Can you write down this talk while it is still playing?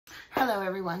Hello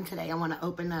everyone, today I want to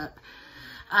open up,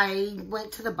 I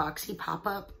went to the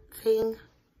BoxyPopup thing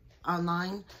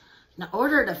online and I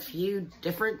ordered a few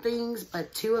different things,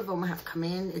 but two of them have come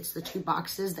in. It's the two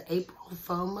boxes, the April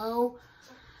FOMO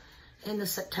and the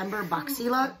September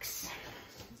BoxyLux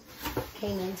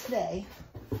came in today.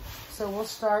 So we'll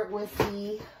start with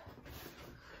the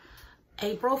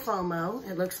April FOMO.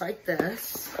 It looks like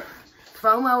this.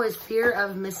 FOMO is fear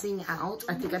of missing out.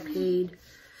 I think I paid,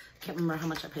 can't remember how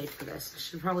much I paid for this. I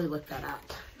should probably look that up.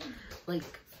 Like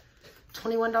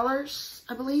 $21,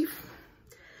 I believe.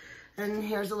 And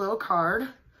here's a little card.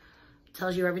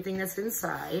 Tells you everything that's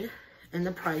inside and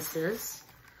the prices.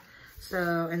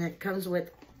 So, and it comes with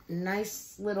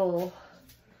nice little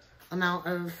amount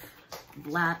of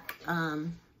black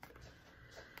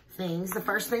things. The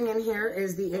first thing in here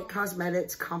is the It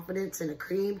Cosmetics Confidence in a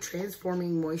Cream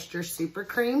Transforming Moisture Super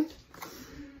Cream.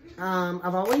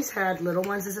 I've always had little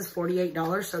ones. This is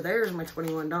 $48, so there's my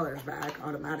 $21 back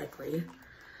automatically.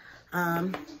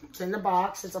 It's in the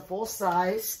box. It's a full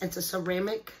size. It's a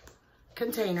ceramic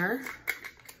container.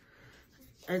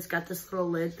 It's got this little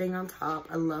lid thing on top.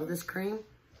 I love this cream.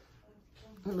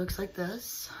 It looks like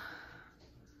this.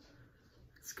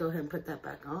 Let's go ahead and put that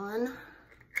back on.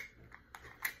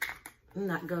 And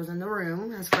that goes in the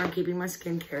room. That's where I'm keeping my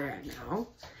skincare at now.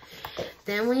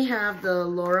 Then we have the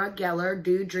Laura Geller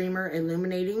Dew Dreamer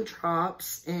Illuminating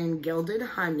Drops in Gilded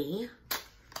Honey.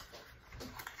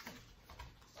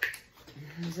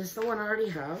 Is this the one I already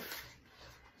have?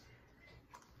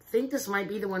 I think this might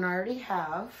be the one I already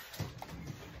have.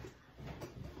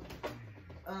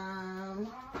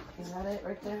 Is that it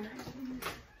right there?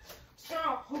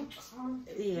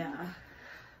 Yeah.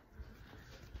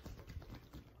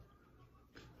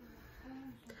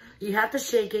 You have to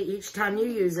shake it each time you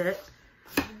use it.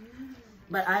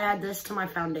 But I add this to my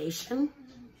foundation.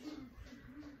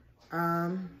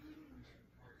 But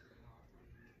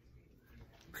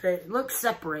it looks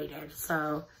separated,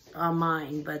 so on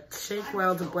mine. But shake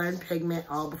well to blend pigment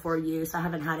all before use. I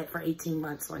haven't had it for 18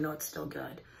 months, so I know it's still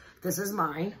good. This is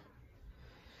mine.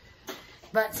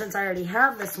 But since I already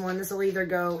have this one, this will either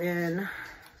go in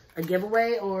a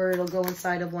giveaway or it'll go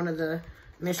inside of one of the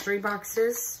mystery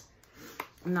boxes.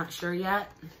 I'm not sure yet.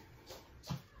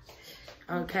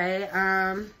 Okay,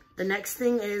 the next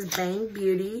thing is Bang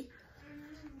Beauty.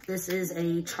 This is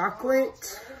a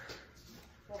chocolate,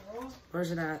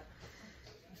 where's it at?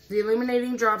 The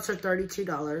illuminating drops are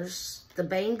 $32. The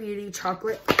Bang Beauty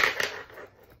chocolate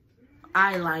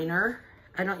eyeliner.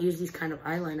 I don't use these kind of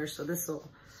eyeliners, so this will,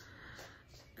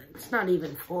 it's not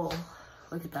even full.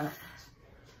 Look at that.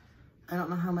 I don't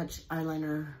know how much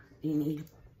eyeliner you need,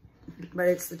 but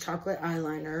it's the chocolate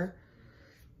eyeliner.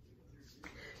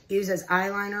 Use as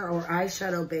eyeliner or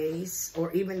eyeshadow base, or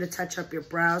even to touch up your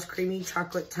brows. Creamy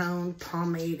chocolate tone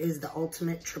pomade is the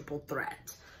ultimate triple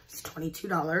threat. It's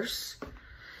 $22.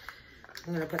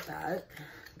 I'm gonna put that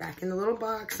back in the little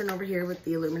box and over here with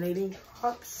the illuminating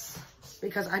drops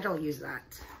because I don't use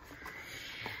that.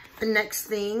 The next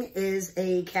thing is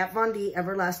a Kat Von D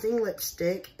Everlasting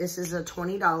Lipstick. This is a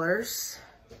 $20.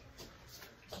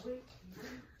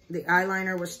 The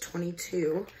eyeliner was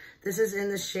 $22. This is in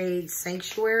the shade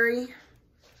Sanctuary.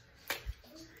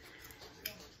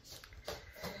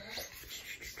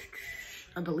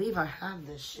 I believe I have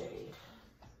this shade.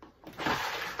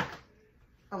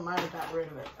 I might have got rid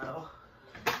of it though.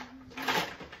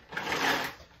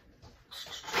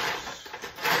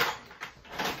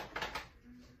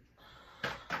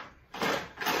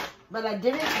 But I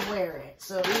didn't wear it,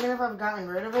 so even if I've gotten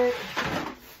rid of it,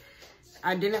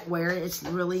 I didn't wear it. It's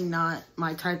really not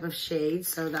my type of shade,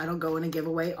 so that'll go in a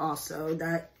giveaway also.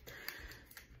 That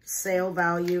sale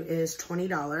value is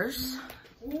 $20.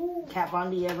 Kat Von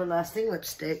D Everlasting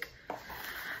Lipstick.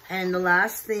 And the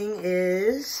last thing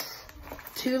is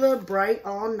Tula Bright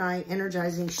All Night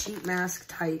Energizing Sheet Mask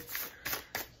Type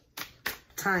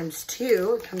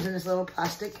 ×2. It comes in this little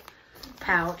plastic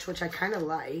pouch, which I kind of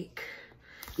like.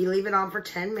 You leave it on for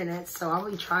 10 minutes, so I'll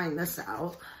be trying this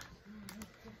out.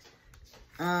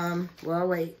 Well,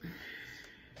 wait.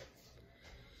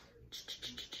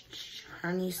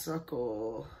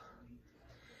 Honeysuckle.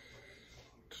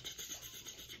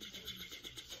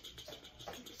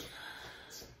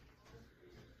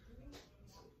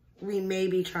 We may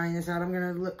be trying this out. I'm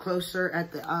going to look closer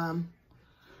at the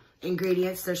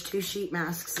ingredients. There's 2 sheet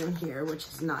masks in here, which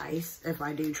is nice. If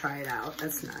I do try it out,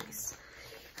 that's nice.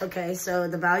 Okay, so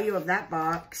the value of that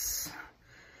box,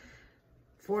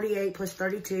 48 plus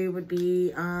 32 would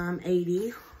be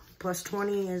 80. Plus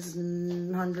 20 is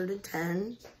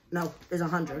 110. No, is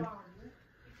 100.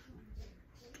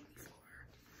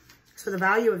 So the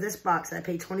value of this box that I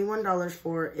paid $21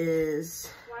 for is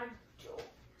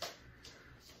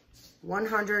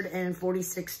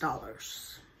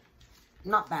 $146.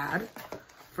 Not bad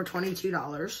for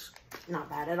 $22. Not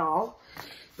bad at all.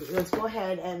 Let's go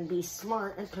ahead and be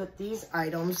smart and put these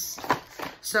items.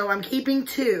 So I'm keeping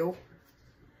 2,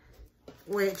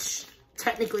 which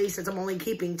technically, since I'm only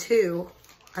keeping 2,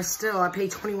 I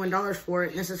paid $21 for it,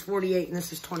 and this is $48 and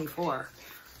this is $24.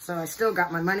 So I still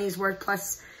got my money's worth,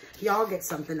 plus y'all get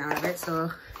something out of it,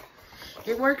 so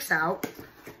it works out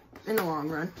in the long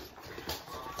run.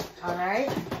 All right,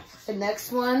 the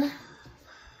next one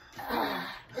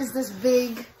is this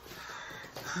big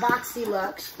Boxy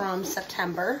Lux from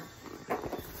September.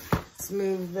 Let's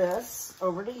move this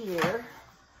over to here.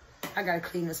 I gotta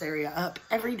clean this area up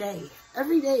every day.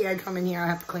 Every day I come in here, I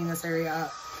have to clean this area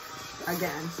up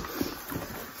again.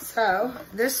 So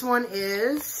this one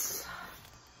is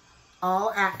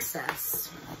all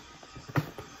access.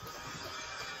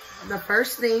 The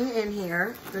first thing in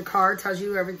here, the card tells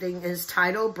you everything, is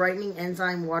Tidal Brightening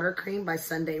Enzyme Water Cream by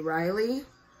Sunday Riley.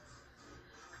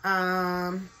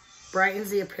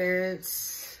 Brightens the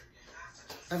appearance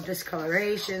of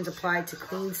discolorations, applied to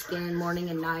clean skin morning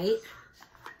and night.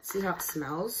 See how it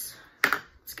smells?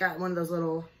 It's got one of those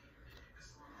little,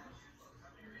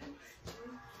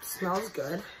 smells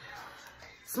good.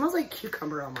 It smells like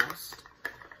cucumber almost.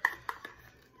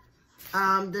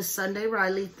 This Sunday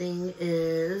Riley thing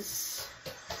is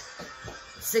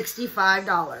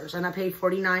 $65, and I paid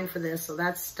 $49 for this, so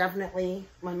that's definitely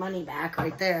my money back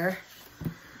right there.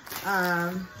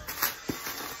 The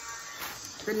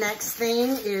next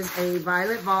thing is a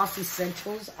Violet Voss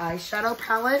Essentials eyeshadow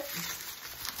palette.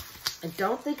 I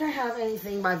don't think I have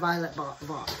anything by Violet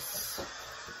Voss.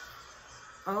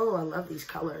 Oh, I love these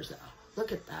colors though.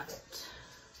 Look at that.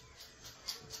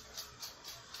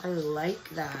 I like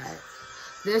that.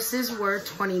 This is worth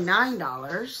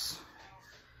 $29.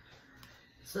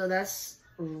 So that's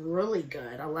really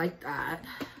good. I like that.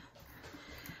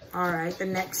 All right, the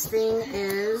next thing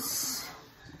is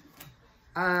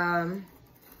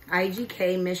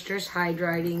IGK Mistress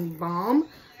Hydrating Balm,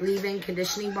 leave-in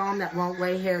conditioning balm that won't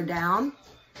weigh hair down.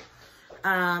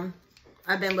 I've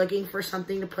been looking for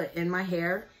something to put in my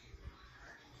hair.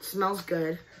 It smells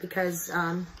good because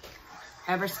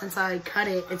ever since I cut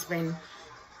it, it's been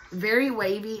very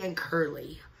wavy and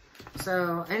curly.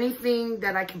 So anything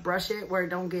that I can brush it where it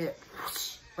don't get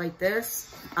like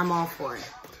this, I'm all for it.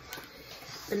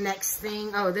 The next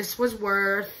thing, oh, this was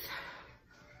worth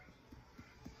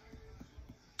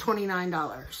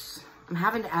 $29. I'm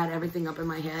having to add everything up in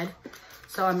my head,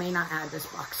 so I may not add this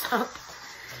box up.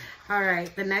 All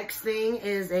right, the next thing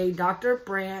is a Dr.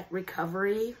 Brandt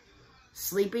Recovery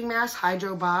Sleeping Mask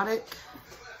Hydrobiotic.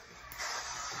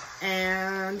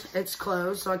 And it's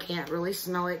closed, so I can't really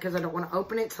smell it because I don't want to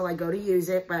open it till I go to use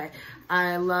it. But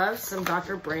I love some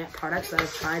Dr. Brandt products that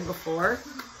I've tried before.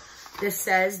 This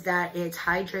says that it's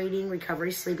Hydrating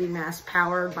Recovery Sleeping Mask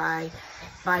powered by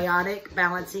Biotic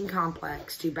Balancing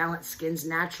Complex to balance skin's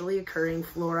naturally occurring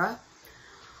flora.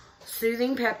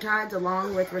 Soothing peptides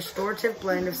along with restorative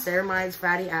blend of ceramides,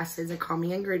 fatty acids, and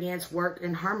calming ingredients work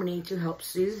in harmony to help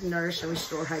soothe, nourish, and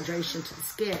restore hydration to the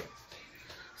skin.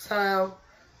 So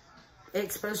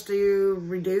it's supposed to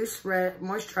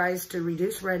moisturize to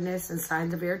reduce redness and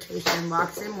signs of irritation,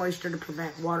 locks in moisture to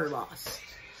prevent water loss.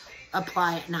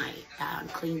 Apply at night on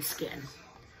clean skin.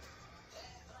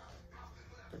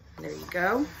 There you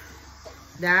go.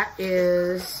 That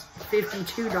is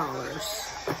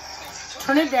 $52.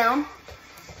 Turn it down.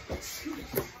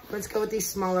 Let's go with these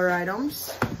smaller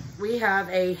items. We have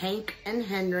a Hank and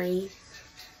Henry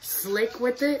Slick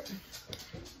With It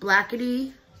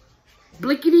Blickety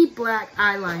Black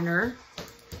Eyeliner.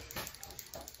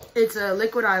 It's a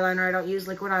liquid eyeliner. I don't use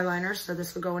liquid eyeliner, so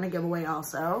this will go in a giveaway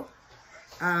also.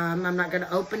 I'm not going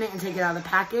to open it and take it out of the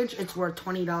package. It's worth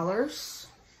 $20.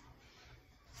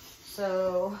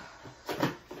 So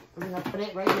we're going to put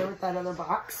it right here with that other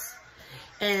box.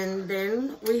 And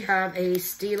then we have a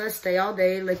Stila Stay All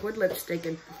Day liquid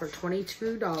lipstick for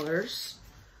 $22.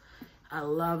 I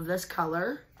love this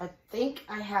color. I think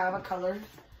I have a color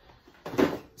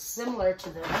similar to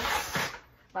this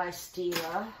by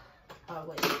Stila. Oh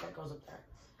wait, that goes up there.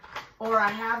 Or I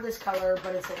have this color,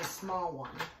 but it's in a small one.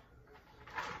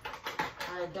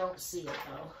 I don't see it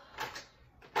though.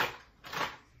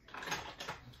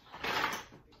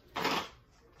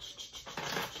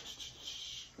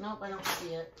 Nope, I don't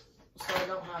see it. So I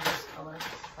don't have this color.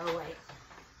 Oh wait.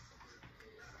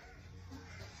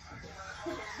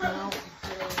 Nope,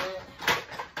 it ain't it.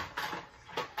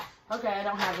 Okay, I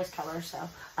don't have this color, so.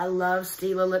 I love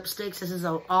Stila lipsticks. This is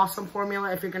an awesome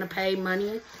formula. If you're going to pay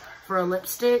money for a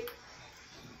lipstick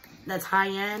that's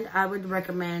high-end, I would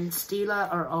recommend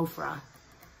Stila or Ofra.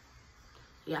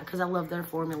 Yeah, because I love their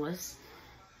formulas.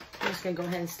 I'm just going to go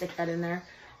ahead and stick that in there.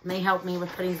 It may help me with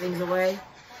putting things away.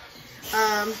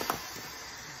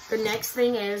 The next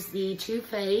thing is the Too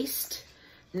Faced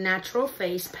Natural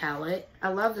Face Palette. I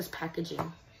love this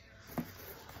packaging.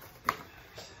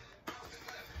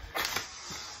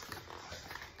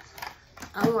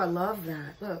 Oh, I love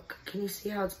that. Look, can you see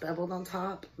how it's beveled on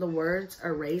top? The words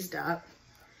are raised up.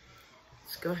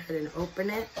 Let's go ahead and open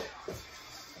it.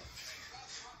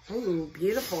 Ooh,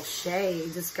 beautiful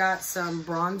shades. It's got some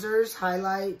bronzers,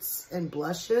 highlights, and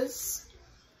blushes.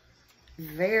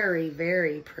 Very,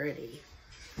 very pretty.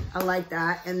 I like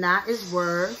that. And that is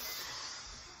worth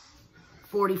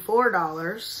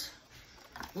 $44.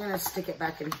 I'm going to stick it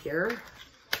back in here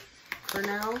for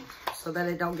now so that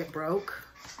it don't get broke.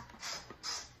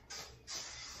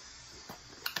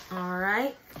 All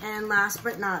right, and last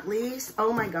but not least,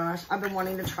 oh my gosh, I've been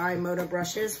wanting to try Moda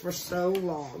brushes for so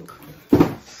long.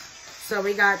 So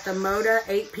we got the Moda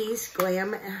 8-piece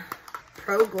Glam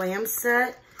Pro Glam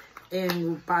set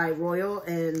by Royal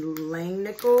and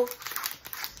Langnickel.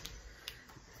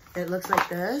 It looks like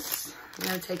this. I'm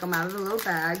gonna take them out of the little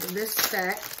bag. This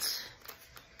set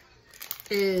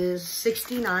is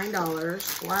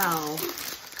 $69. Wow.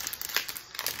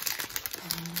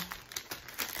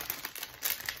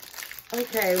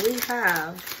 Okay, we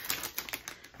have,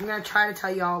 I'm going to try to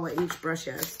tell y'all what each brush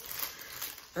is.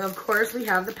 Of course, we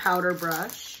have the powder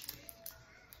brush.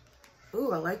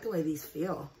 Ooh, I like the way these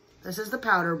feel. This is the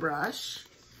powder brush.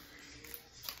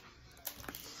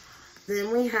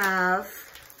 Then we have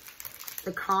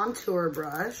the contour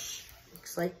brush.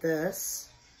 Looks like this.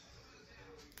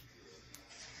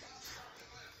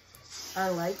 I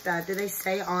like that. Did they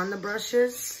say on the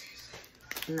brushes?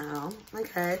 No.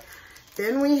 Okay.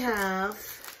 Then we have,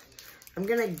 I'm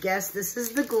going to guess this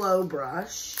is the Glow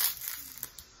brush.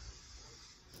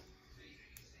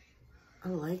 I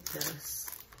like this.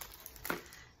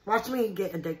 Watch me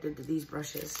get addicted to these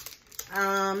brushes.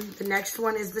 The next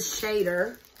one is the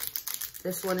shader.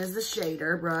 This one is the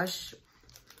shader brush.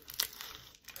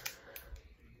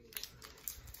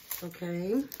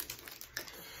 Okay.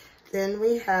 Then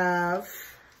we have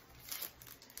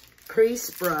crease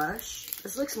brush.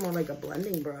 This looks more like a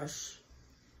blending brush.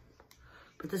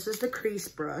 But this is the crease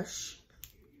brush.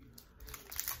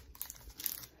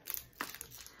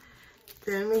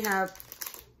 Then we have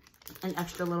an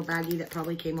extra little baggie that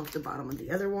probably came off the bottom of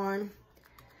the other one.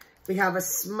 We have a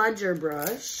smudger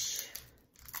brush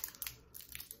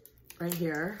right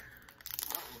here.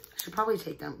 I should probably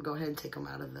go ahead and take them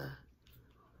out of the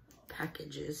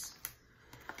packages.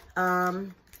 The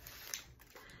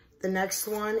next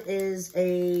one is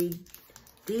a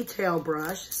detail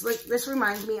brush. This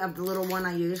reminds me of the little one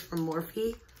I use from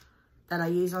Morphe that I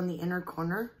use on the inner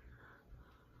corner.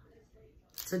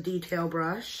 It's a detail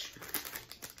brush.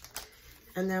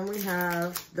 And then we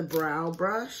have the brow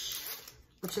brush,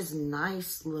 which is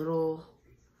nice little,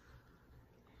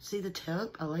 see the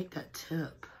tip? I like that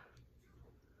tip.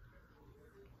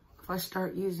 If I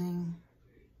start using,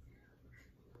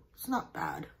 it's not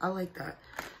bad. I like that.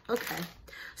 Okay,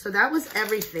 so that was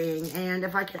everything. And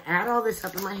if I can add all this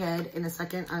up in my head in a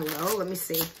second, I will. Let me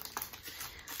see.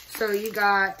 So you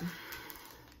got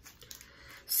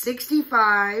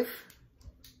 65,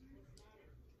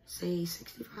 say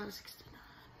 65, 69.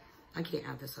 I can't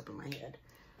add this up in my head.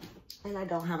 And I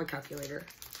don't have a calculator.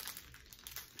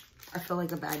 I feel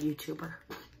like a bad YouTuber.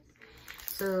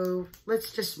 So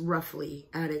let's just roughly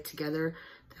add it together.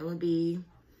 That would be,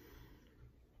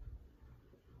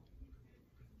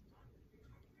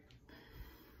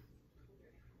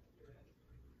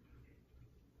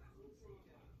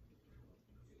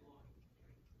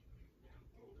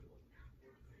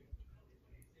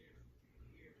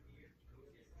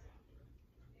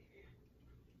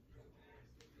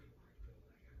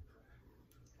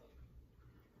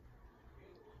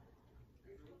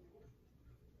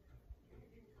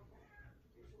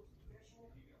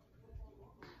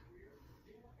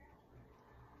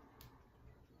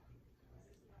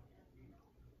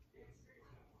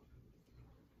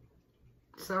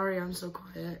 sorry, I'm so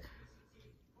quiet.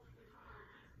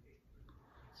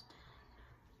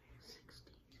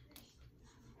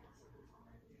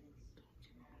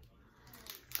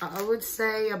 I would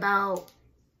say about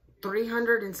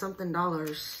 $300 and something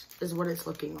is what it's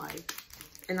looking like.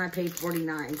 And I paid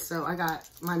 $49, so I got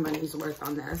my money's worth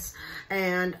on this.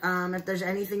 And if there's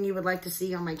anything you would like to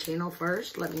see on my channel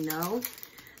first, let me know.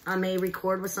 I may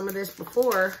record with some of this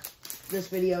before this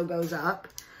video goes up.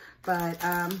 But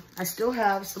I still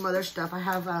have some other stuff. I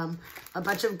have a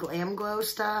bunch of Glam Glow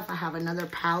stuff. I have another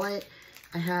palette.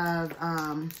 I have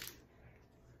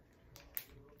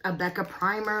a Becca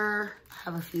primer. I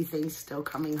have a few things still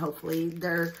coming, hopefully.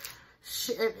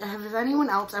 Have anyone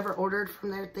else ever ordered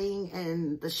from their thing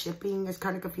and the shipping is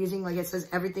kind of confusing? Like, it says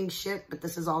everything's shipped, but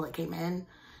this is all that came in.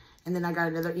 And then I got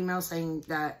another email saying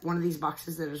that one of these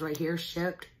boxes that is right here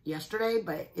shipped yesterday,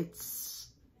 but it's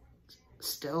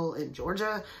still in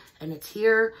Georgia and it's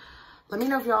here. Let me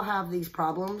know if y'all have these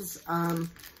problems.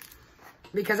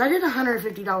 Because I did a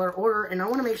 $150 order and I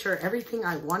want to make sure everything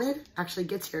I wanted actually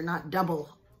gets here, not double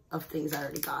of things I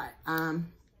already got.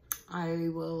 I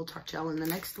will talk to y'all in the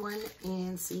next one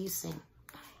and see you soon.